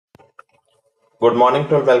Good morning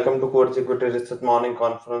to all. Welcome to Coach Equity Research Morning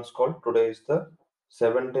Conference Call. Today is the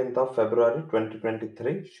 17th of February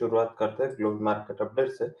 2023. शुरुआत करते हैं global market update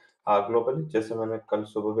से। Globally जैसे मैंने कल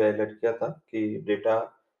सुबह भी हाईलाइट किया था कि डेटा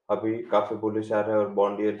अभी काफी बुलिश आ रहा है और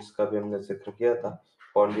बॉन्ड यील्ड्स का भी हमने जिक्र किया था।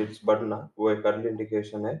 बॉन्ड यील्ड्स बढ़ना वो एक अर्ली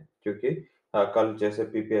इंडिकेशन है क्योंकि कल जैसे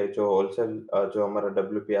पीपीआई जो होलसेल जो हमारा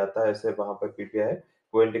डब्ल्यूपी आता है ऐसे वहां पर पीपीआई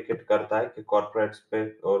वो इंडिकेट करता है कि कॉर्पोरेट्स पे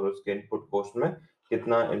और उसके इनपुट कॉस्ट में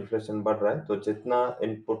कितना इन्फ्लेशन बढ़ रहा है। तो जितना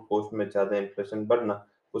इनपुट कॉस्ट में ज्यादा इन्फ्लेशन बढ़ना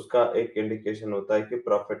उसका एक इंडिकेशन होता है कि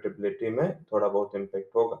प्रॉफिटेबिलिटी में थोड़ा बहुत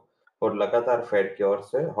इम्पैक्ट होगा। और लगातार फेड की ओर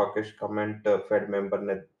से हॉकिश कमेंट फेड मेंबर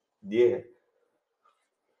ने दिए हैं,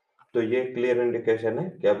 तो ये क्लियर इंडिकेशन है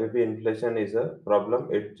कि अभी भी इन्फ्लेशन इज अ प्रॉब्लम।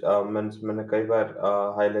 मैंने कई बार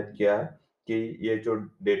हाईलाइट किया है कि ये जो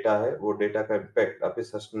डेटा है वो डेटा का इम्पैक्ट अभी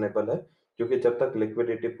सस्टेनेबल है, क्योंकि जब तक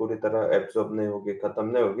लिक्विडिटी पूरी तरह एब्सॉर्ब नहीं होगी, खत्म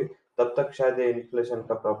नहीं होगी, तब तक शायद ये इन्फ्लेशन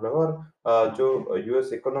का प्रॉब्लम। और जो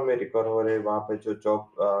यूएस इकोनॉमी रिकवर हो रही है, वहां पे जो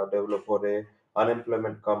जॉब डेवलप हो रहे हैं,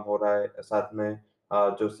 अनएम्प्लॉयमेंट कम हो रहा है, साथ में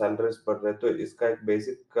जो सैलरीज बढ़ रहे हैं, तो इसका एक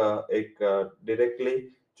बेसिक एक डायरेक्टली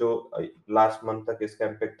जो लास्ट मंथ तक इसका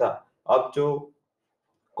इम्पैक्ट था। अब जो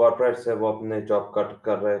कॉर्पोरेट्स है वो अपने जॉब कट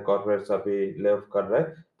कर रहे हैं, कॉर्पोरेट्स अभी ले ऑफ कर रहे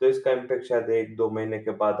हैं, तो इसका इम्पैक्ट शायद 1-2 महीने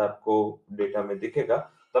के बाद आपको डेटा में दिखेगा।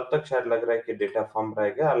 तब तक शायद लग रहा है कि डेटा फर्म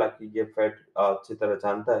रहेगा। हालांकि ये फेड अच्छी तरह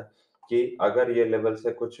जानता है कि अगर ये लेवल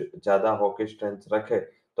से कुछ ज्यादा हॉकिश स्टैंस रखे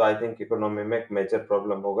तो आई थिंक इकोनॉमी में एक मेजर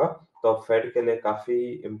प्रॉब्लम होगा। तो अब फेड के लिए काफी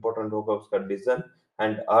इंपॉर्टेंट होगा उसका डिसीजन।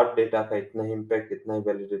 एंड अर्थ डेटा का इतना ही इम्पैक्ट, इतना ही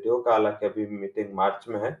वैलिडिटी होगा। हालांकि अभी मीटिंग मार्च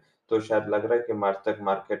में है, तो शायद लग रहा है कि मार्च तक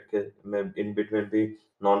मार्केट के में इन बिटवीन भी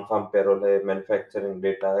नॉन फार्म पेरोल है, मैन्युफैक्चरिंग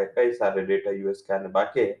डेटा है, कई सारे डेटा यूएस के आने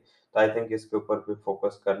बाकी है। तो आई थिंक इसके ऊपर भी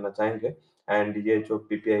फोकस करना चाहेंगे। एंड ये जो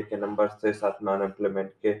पीपीआई के नंबर्स थे, साथ में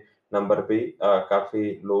अनएम्प्लॉयमेंट के नंबर भी काफी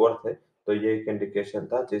लोअर थे, तो ये एक इंडिकेशन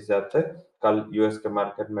था जिस हिसाब से कल यूएस के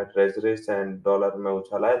मार्केट में ट्रेजरीज एंड डॉलर में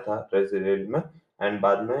उछाल आया था, ट्रेजरी यील्ड में। एंड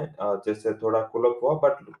बाद में जैसे थोड़ा कूल ऑफ हुआ,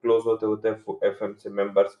 बट क्लोज होते होते एफएमसी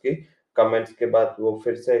मेंबर्स की कमेंट्स के बाद वो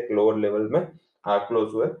फिर से एक लोअर लेवल में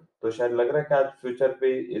क्लोज हुए। तो शायद लग रहा है कि आज फ्यूचर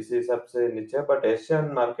भी इसी हिसाब से नीचे है, बट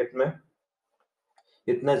एशियन मार्केट में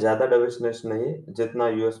इतना ज्यादा डविशनेस नहीं है जितना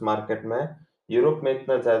यूएस मार्केट में है। यूरोप में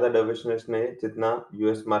इतना ज्यादा डविशनेस नहीं है जितना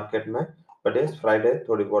यूएस मार्केट में है। बट इस फ्राइडे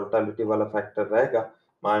थोड़ी वोलेटिलिटी वाला फैक्टर रहेगा।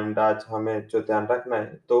 एंड आज हमें जो ध्यान रखना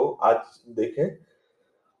है, तो आज देखें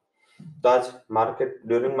तो आज मार्केट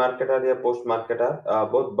ड्यूरिंग मार्केट आवर या पोस्ट मार्केट आवर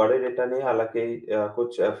बहुत बड़े डेटा नहीं है। हालांकि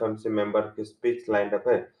कुछ एफएमसी मेंबर की स्पीच लाइंड अप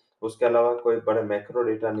है, उसके अलावा कोई बड़े मैक्रो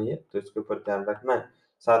डेटा नहीं है, तो इसके ऊपर ध्यान रखना है।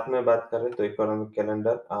 साथ में बात करें तो इकोनॉमिक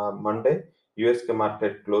कैलेंडर मंडे यूएस के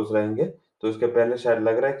मार्केट क्लोज रहेंगे, तो उसके पहले शायद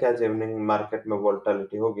लग रहा है कि आज इवनिंग मार्केट में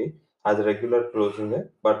वोलेटिलिटी होगी। आज रेगुलर क्लोजिंग है,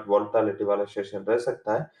 बट वोलेटिलिटी वाला सेशन रह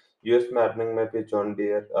सकता है। यूएस में अर्निंग में भी जॉन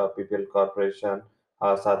डियर, पीपीएल कॉर्पोरेशन,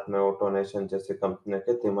 साथ में ऑटोनेशन जैसे कंपनी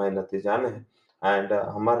के तिमाही नतीजे आने हैं। एंड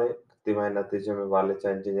हमारे तिमाही नतीजे में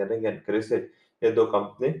वालेचा इंजीनियरिंग एंड क्रिसिल, ये दो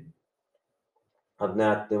कंपनी अपने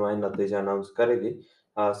आज तिमाही नतीजे अनाउंस करेगी।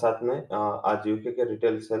 साथ में आज यूके के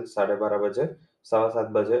रिटेल सेल्स 12:30 बजे, 7:15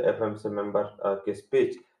 बजे एफएमसी मेंबर की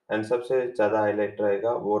स्पीच। एंड सबसे ज्यादा हाईलाइट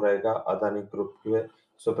रहेगा वो रहेगा अदानी ग्रुप के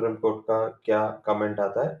सुप्रीम कोर्ट का क्या कमेंट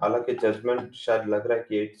आता है। हालांकि जजमेंट शायद लग रहा है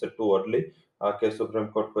कि इट्स टू अर्ली कि सुप्रीम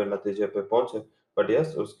कोर्ट कोई नतीजे पे पहुंचे, बट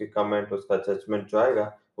यस उसकी कमेंट, उसका जजमेंट जो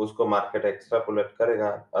आएगा उसको मार्केट एक्स्ट्रापोलेट करेगा।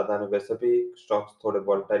 अदानी वैसे भी स्टॉक्स थोड़े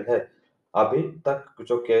वोलेटाइल है। अभी तक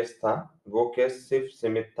जो केस था वो केस सिर्फ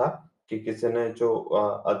सीमित था कि किसी ने जो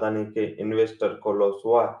अदानी के इन्वेस्टर को लॉस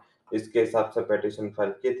हुआ, इसके हिसाब से पिटीशन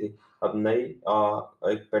फाइल की थी। अब नई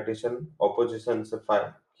एक पिटीशन ऑपोजिशन से फाइल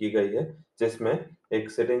की गई है, जिसमें एक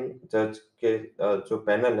सिटिंग जज के जो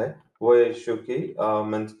पैनल है वो इश्यू की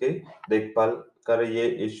मीन्स की देखभाल करे, ये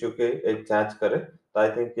इश्यू के एक जांच करे। तो आई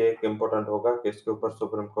थिंक ये एक इम्पोर्टेंट होगा कि इसके ऊपर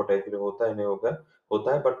सुप्रीम कोर्ट एग्री होता है नहीं होगा,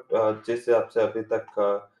 होता है। बट जिस हिसाब से अभी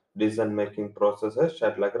तक डिसीजन मेकिंग प्रोसेस है,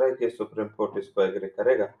 शायद लग रहा है कि सुप्रीम कोर्ट इसको एग्री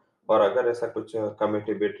करेगा। और अगर ऐसा कुछ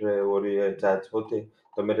कमेटी बैठ रहे और ये जांच होती,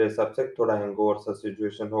 तो मेरे हिसाब से थोड़ा हैंगओवर सा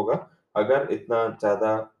सिचुएशन होगा। अगर इतना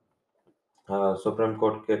ज्यादा सुप्रीम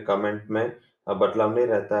कोर्ट के कमेंट में बदलाव नहीं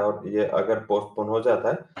रहता है और ये अगर पोस्टपोन हो जाता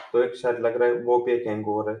है, तो एक शायद लग रहा है वो भी एक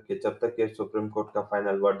हैंगओवर है कि जब तक ये सुप्रीम कोर्ट का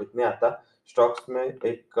फाइनल वर्डिक्ट नहीं आता, स्टॉक्स में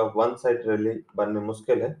एक वन साइड रैली बननी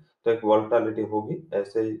मुश्किल है। तो एक वोलेटिलिटी होगी,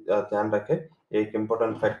 ऐसे ही ध्यान रखें। ये एक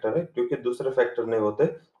इम्पोर्टेंट फैक्टर है, क्योंकि दूसरे फैक्टर नहीं होते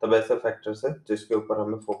तब ऐसे फैक्टर्स है जिसके ऊपर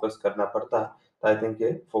हमें फोकस करना पड़ता है। तो आई थिंक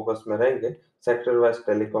ये फोकस में रहेंगे। Sector wise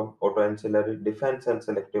telecom, auto ancillary, defence and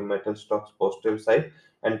selective metal stocks positive side.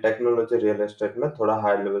 And technology real estate में थोड़ा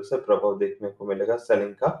हाई लेवल से प्रभाव देखने को मिलेगा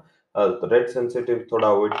सेलिंग का। तो रेट सेंसिटिव थोड़ा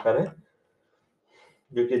अवॉइड करें।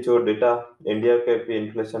 क्योंकि जो डेटा इंडिया के भी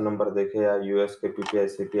इन्फ्लेशन नंबर देखे या यूएस के पीपीआई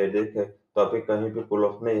सीपीआई देखे तो अभी कहीं भी पुल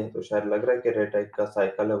ऑफ नहीं है, तो शायद लग रहा है कि रेट हाइक का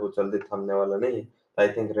साइकिल है वो जल्दी थमने वाला नहीं है। I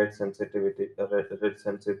think rate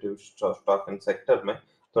sensitive stock and sector में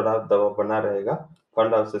थोड़ा दबाव बना रहेगा।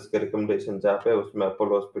 फंड हाउसेस के रिकमेंडेशन जहाँ पे उसमें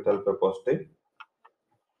अपोलो हॉस्पिटल पे पॉजिटिव,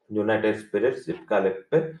 यूनाइटेड स्पिरिट्स इफ्का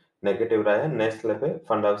पे नेगेटिव राय है, नेस्ले पे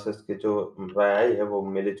फंड हाउसेस की जो राय आई है वो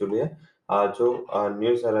मिली जुली है। जो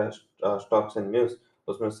न्यूज है स्टॉक्स एंड न्यूज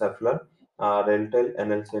उसमें Schaeffler, RailTel,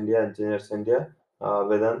 NLC India, Engineers India,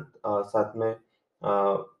 Vedanta, साथ में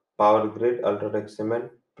Power Grid, UltraTech Cement,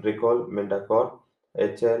 Pricol, MindaCorp,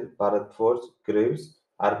 HL, Bharat Forge, Greaves,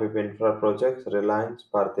 RPP Infra Projects, Reliance,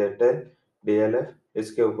 Bharti Airtel, DLF,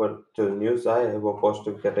 इसके ऊपर जो न्यूज आए हैं वो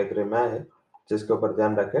पॉजिटिव कैटेगरी में आए हैं, जिसके ऊपर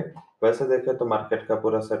ध्यान रखें। वैसे देखें तो मार्केट का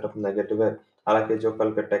पूरा सेटअप नेगेटिव है। हालांकि जो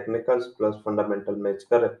कल के टेक्निकल्स प्लस फंडामेंटल मैच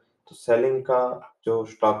करे तो सेलिंग का जो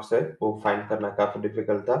स्टॉक्स है वो फाइंड करना काफी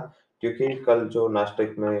डिफिकल्ट था, क्योंकि कल जो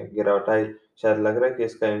नास्टेक में गिरावट आई, शायद लग रहा है कि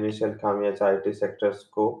इसका इनिशियल खामियाजा आईटी सेक्टर्स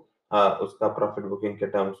को उसका प्रॉफिट बुकिंग के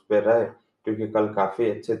टर्म्स पे रहे, क्योंकि कल काफी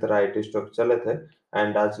अच्छी तरह आईटी स्टॉक चले थे।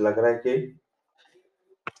 एंड आज लग रहा है कि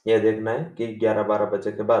ये देखना है कि 11-12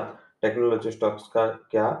 बजे के बाद टेक्नोलॉजी स्टॉक्स का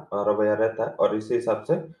क्या रवैया रहता है और इसी हिसाब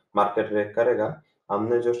से मार्केट रिएक्ट करेगा।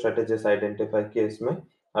 हमने जो स्ट्रेटेजीज आइडेंटिफाई किए इसमें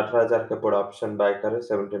 18,000 के पुट ऑप्शन बाय करें,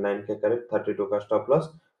 79 के करीब, 32 का स्टॉप लॉस,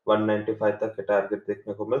 195 तक के टारगेट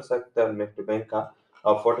देखने को मिल सकता है। और निफ्टी बैंक का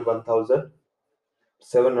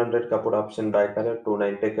 41,700 का पुट ऑप्शन बाय करें,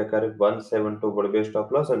 290 के करीब, 172 बड़ी बेस्ट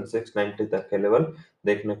स्टॉप लॉस एंड 690 तक के लेवल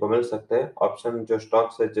देखने को मिल सकते हैं। ऑप्शन जो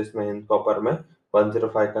स्टॉक्स है जिसमें हिंद कॉपर में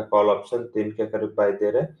 105 का कॉल ऑप्शन 3 के करीब बाय दे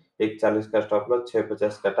रहे हैं, 140 का स्टॉप लॉस,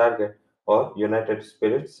 650 का टारगेट। और यूनाइटेड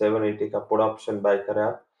स्पिरिट 780 का पुट ऑप्शन बाय करें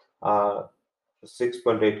आप,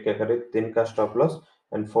 6.8 के करीब, 3 का स्टॉप लॉस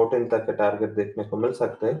एंड 14 तक के टारगेट देखने को मिल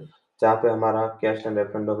सकते हैं। जहाँ पे हमारा कैश एंड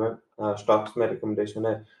एफ एंडो में स्टॉक्स में रिकमेंडेशन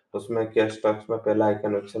है, उसमें कैश स्टॉक्स में पहला हाई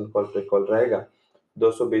कन्विक्शन कॉल पे कॉल रहेगा,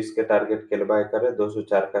 220 के टारगेट के लिए बाय करें,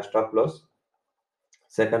 204 का stop loss.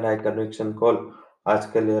 Second high conviction call आज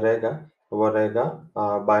के लिए रहेगा, वो रहेगा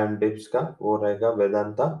बाय एंड डिप्स का, वो रहेगा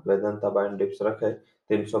Vedanta, Vedanta bye and dips रखे,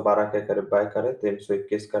 312 के करीब बाय करें,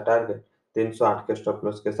 321 का टारगेट, 308 के स्टॉप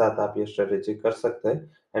लॉस के साथ आप ये स्ट्रेटेजी कर सकते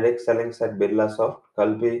हैं। एंड एक सेलिंग साइड बिरला सॉफ्ट,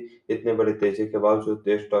 कल भी इतनी बड़ी तेजी के बावजूद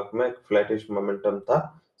ये स्टॉक में एक फ्लैटिश मोमेंटम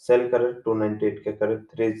था, सेल करें 298 के करीब,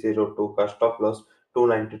 302 का स्टॉप लॉस,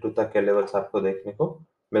 292 तक के लेवल्स आपको देखने को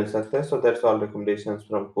मिल सकते हैं। So that's all recommendations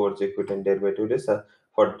from course equity and derivative research.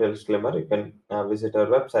 For disclaimer, you can visit our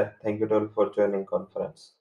website. Thank you all for joining conference.